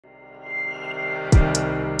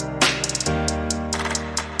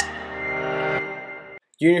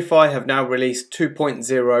UniFi have now released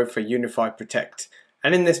 2.0 for UniFi Protect,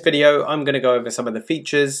 and in this video I'm going to go over some of the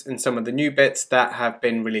features and some of the new bits that have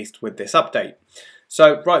been released with this update.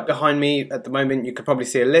 So right behind me at the moment you could probably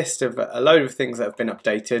see a list of a load of things that have been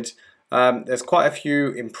updated. There's quite a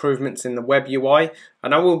few improvements in the web UI,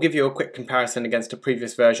 and I will give you a quick comparison against a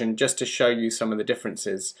previous version just to show you some of the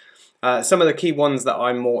differences. Some of the key ones that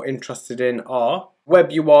I'm more interested in are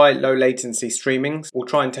web UI low latency streaming. We'll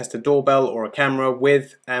try and test a doorbell or a camera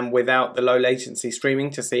with and without the low latency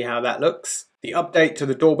streaming to see how that looks. The update to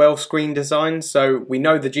the doorbell screen design. So we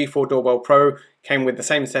know the G4 Doorbell Pro came with the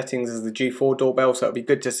same settings as the G4 doorbell, so it'll be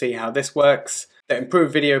good to see how this works. The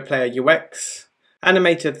improved video player UX,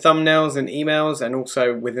 animated thumbnails and emails, and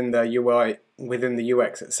also within the UI, within the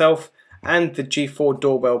UX itself, and the G4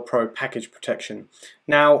 Doorbell Pro package protection.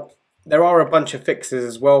 Now, there are a bunch of fixes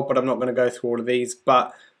as well, but I'm not going to go through all of these.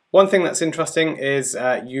 But one thing that's interesting is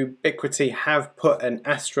Ubiquity have put an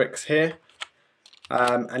asterisk here.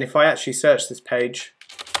 And if I actually search this page,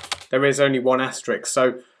 there is only one asterisk.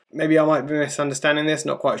 So maybe I might be misunderstanding this,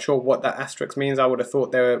 not quite sure what that asterisk means. I would have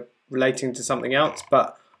thought they were relating to something else,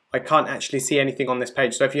 but I can't actually see anything on this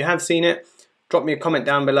page. So if you have seen it, drop me a comment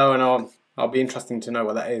down below and I'll be interested to know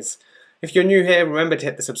what that is. If you're new here, remember to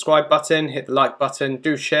hit the subscribe button, hit the like button,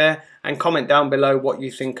 do share, and comment down below what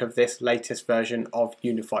you think of this latest version of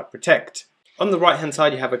UniFi Protect. On the right hand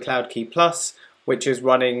side you have a Cloud Key Plus, which is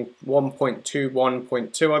running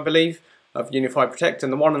 1.21.2 I believe of UniFi Protect,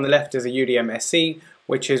 and the one on the left is a UDM SE,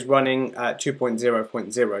 which is running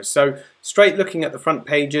 2.0.0. So straight looking at the front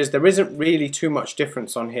pages, there isn't really too much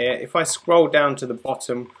difference on here. If I scroll down to the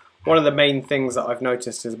bottom, one of the main things that I've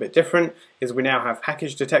noticed is a bit different is we now have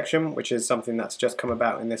package detection, which is something that's just come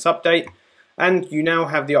about in this update, and you now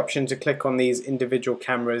have the option to click on these individual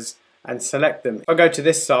cameras and select them. If I go to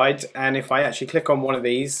this side and if I actually click on one of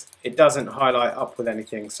these, it doesn't highlight up with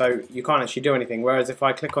anything, so you can't actually do anything, whereas if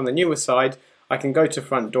I click on the newer side I can go to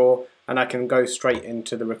front door and I can go straight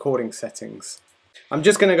into the recording settings. I'm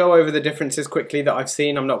just going to go over the differences quickly that I've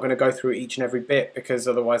seen. I'm not going to go through each and every bit because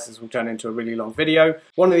otherwise this will turn into a really long video.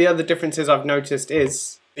 One of the other differences I've noticed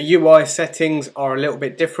is the UI settings are a little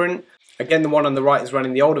bit different. Again, the one on the right is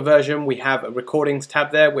running the older version. We have a recordings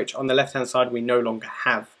tab there, which on the left hand side we no longer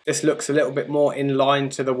have. This looks a little bit more in line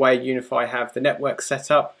to the way UniFi have the network set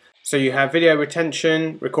up. So you have video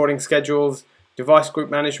retention, recording schedules, device group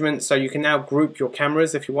management, so you can now group your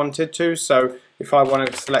cameras if you wanted to. So if I want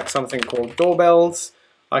to select something called doorbells,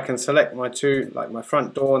 I can select my two, like my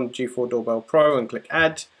front door and G4 Doorbell Pro, and click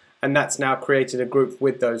add, and that's now created a group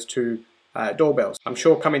with those two doorbells. I'm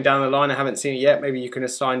sure coming down the line, I haven't seen it yet, maybe you can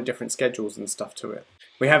assign different schedules and stuff to it.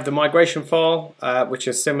 We have the migration file, which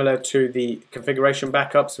is similar to the configuration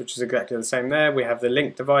backups, which is exactly the same there. We have the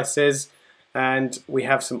link devices, and we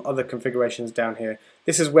have some other configurations down here.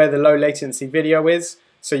 This is where the low latency video is,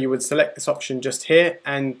 so you would select this option just here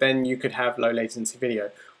and then you could have low latency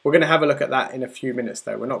video. We're going to have a look at that in a few minutes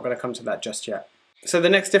though, we're not going to come to that just yet. So the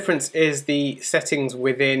next difference is the settings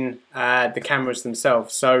within the cameras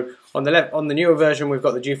themselves. So on the left, on the newer version we've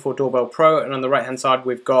got the G4 Doorbell Pro, and on the right hand side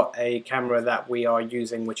we've got a camera that we are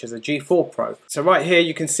using which is a G4 Pro. So right here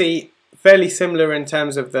you can see fairly similar in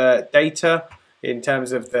terms of the data, in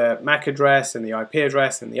terms of the MAC address and the IP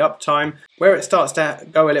address and the uptime. Where it starts to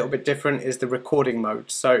go a little bit different is the recording mode.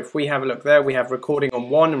 So if we have a look there, we have recording on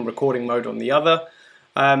one and recording mode on the other.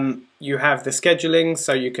 You have the scheduling,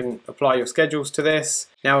 so you can apply your schedules to this.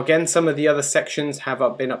 Now again, some of the other sections have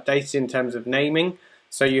been updated in terms of naming.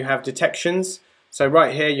 So you have detections. So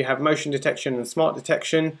right here you have motion detection and smart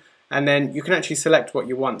detection, and then you can actually select what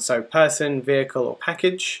you want. So person, vehicle, or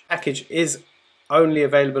package. Package is only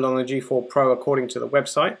available on the G4 Pro according to the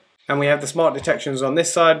website. And we have the smart detections on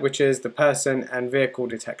this side, which is the person and vehicle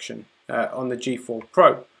detection on the G4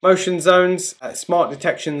 Pro. Motion zones, smart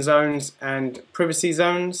detection zones, and privacy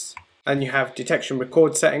zones. And you have detection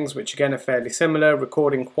record settings, which again are fairly similar,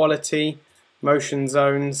 recording quality, motion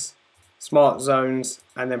zones, smart zones,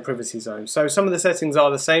 and then privacy zones. So some of the settings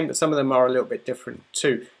are the same, but some of them are a little bit different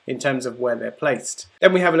too in terms of where they're placed.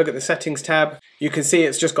 Then we have a look at the settings tab. You can see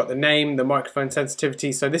it's just got the name, the microphone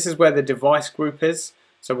sensitivity. So this is where the device group is.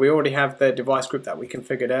 So we already have the device group that we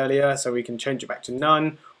configured earlier, so we can change it back to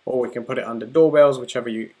none, or we can put it under doorbells, whichever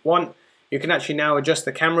you want. You can actually now adjust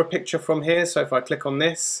the camera picture from here. So if I click on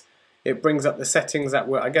this, it brings up the settings that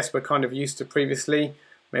I guess we're kind of used to previously.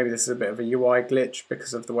 Maybe this is a bit of a UI glitch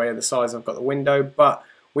because of the way of the size I've got the window, but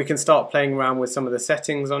we can start playing around with some of the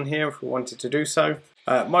settings on here if we wanted to do so.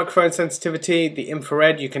 Microphone sensitivity, the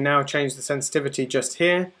infrared, you can now change the sensitivity just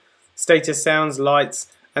here. Status, sounds,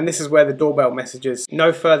 lights, and this is where the doorbell messages.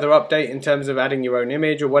 No further update in terms of adding your own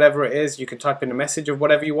image or whatever it is. You can type in a message of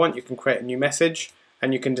whatever you want. You can create a new message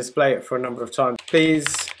and you can display it for a number of times.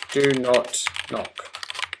 Please do not knock.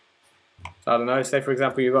 I don't know, say for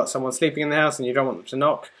example you've got someone sleeping in the house and you don't want them to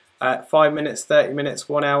knock. 5 minutes, 30 minutes,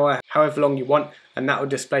 1 hour, however long you want, and that will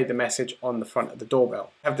display the message on the front of the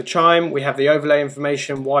doorbell. We have the chime, we have the overlay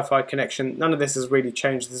information, Wi-Fi connection. None of this has really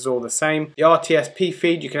changed, this is all the same. The RTSP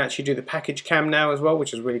feed, you can actually do the package cam now as well,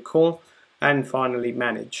 which is really cool. And finally,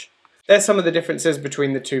 manage. There's some of the differences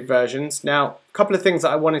between the two versions. Now, a couple of things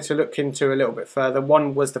that I wanted to look into a little bit further.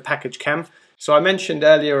 One was the package cam. So I mentioned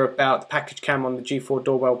earlier about the package cam on the G4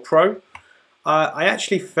 Doorbell Pro. I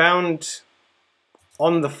actually found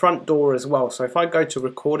on the front door as well. So if I go to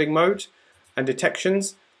recording mode and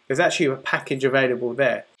detections, there's actually a package available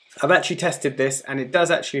there. I've actually tested this and it does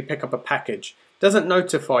actually pick up a package. It doesn't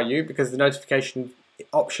notify you because the notification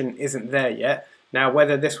option isn't there yet. Now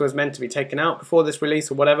whether this was meant to be taken out before this release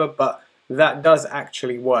or whatever, but that does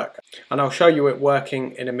actually work. And I'll show you it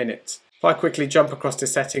working in a minute. If I quickly jump across to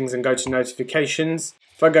settings and go to notifications,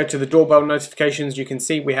 if I go to the doorbell notifications, you can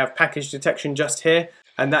see we have package detection just here.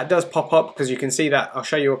 And that does pop up because you can see that. I'll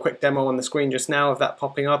show you a quick demo on the screen just now of that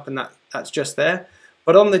popping up, and that's just there.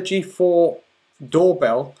 But on the G4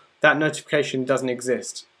 doorbell, that notification doesn't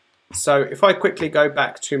exist. So if I quickly go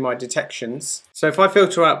back to my detections, so if I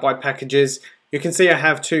filter out by packages, you can see I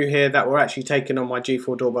have 2 here that were actually taken on my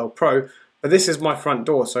G4 Doorbell Pro, but this is my front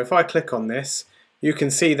door. So if I click on this, you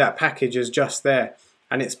can see that package is just there,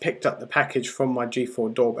 and it's picked up the package from my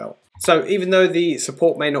G4 doorbell. So even though the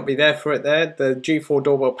support may not be there for it there, the G4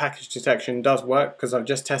 doorbell package detection does work because I've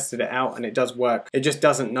just tested it out and it does work. It just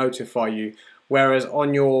doesn't notify you. Whereas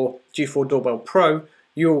on your G4 Doorbell Pro,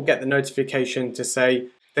 you will get the notification to say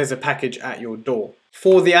there's a package at your door.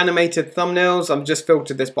 For the animated thumbnails, I've just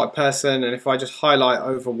filtered this by person, and if I just highlight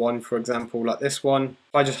over one, for example, like this one,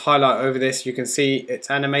 if I just highlight over this, you can see it's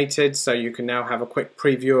animated, so you can now have a quick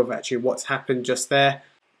preview of actually what's happened just there.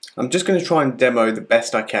 I'm just going to try and demo the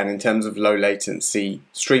best I can in terms of low latency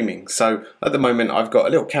streaming. So at the moment I've got a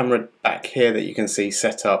little camera back here that you can see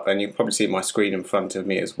set up, and you can probably see my screen in front of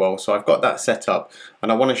me as well. So I've got that set up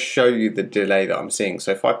and I want to show you the delay that I'm seeing.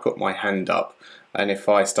 So if I put my hand up and if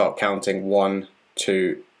I start counting 1,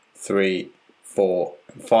 2, 3, 4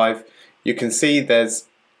 and 5, you can see there's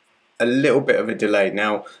a little bit of a delay.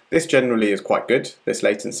 Now this generally is quite good, this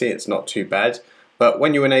latency, it's not too bad. But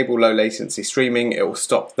when you enable low latency streaming, it will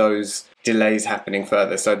stop those delays happening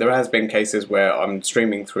further. So there has been cases where I'm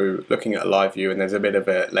streaming through, looking at a live view, and there's a bit of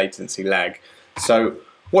a latency lag. So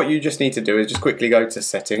what you just need to do is just quickly go to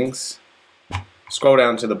settings, scroll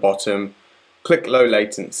down to the bottom, click low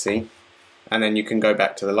latency, and then you can go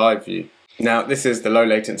back to the live view. Now this is the low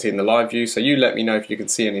latency in the live view, so you let me know if you can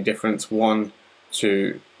see any difference. 1,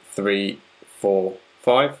 2, 3, 4,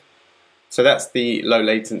 5. So that's the low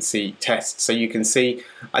latency test. So you can see,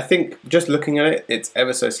 I think just looking at it, it's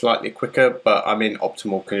ever so slightly quicker, but I'm in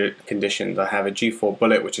optimal conditions. I have a G4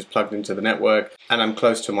 Bullet which is plugged into the network, and I'm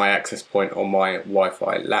close to my access point on my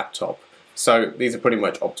Wi-Fi laptop. So these are pretty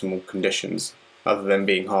much optimal conditions, other than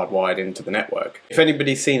being hardwired into the network. If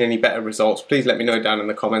anybody's seen any better results, please let me know down in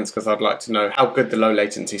the comments, because I'd like to know how good the low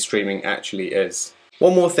latency streaming actually is.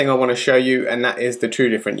 One more thing I want to show you, and that is the 2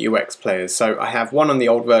 different UX players. So I have one on the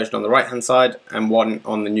old version on the right hand side and one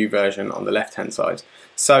on the new version on the left hand side.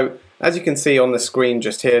 So as you can see on the screen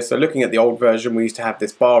just here, so looking at the old version, we used to have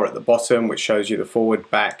this bar at the bottom which shows you the forward,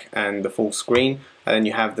 back and the full screen, and then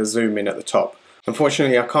you have the zoom in at the top.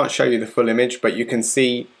 Unfortunately I can't show you the full image, but you can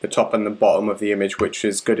see the top and the bottom of the image, which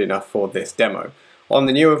is good enough for this demo. On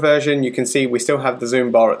the newer version you can see we still have the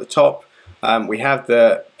zoom bar at the top. We have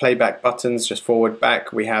the playback buttons, just forward,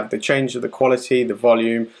 back. We have the change of the quality, the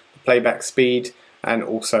volume, the playback speed, and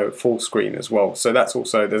also full screen as well. So that's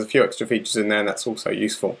also, there's a few extra features in there, and that's also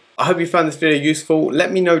useful. I hope you found this video useful.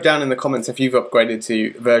 Let me know down in the comments if you've upgraded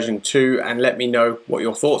to version 2, and let me know what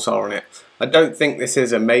your thoughts are on it. I don't think this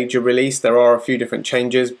is a major release. There are a few different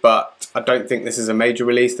changes, but I don't think this is a major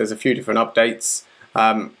release. There's a few different updates.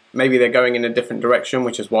 Maybe they're going in a different direction,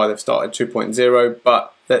 which is why they've started 2.0,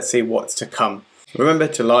 but let's see what's to come. Remember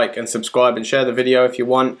to like and subscribe and share the video if you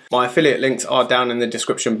want. My affiliate links are down in the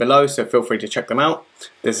description below, so feel free to check them out.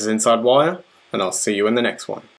 This is InsideWire, and I'll see you in the next one.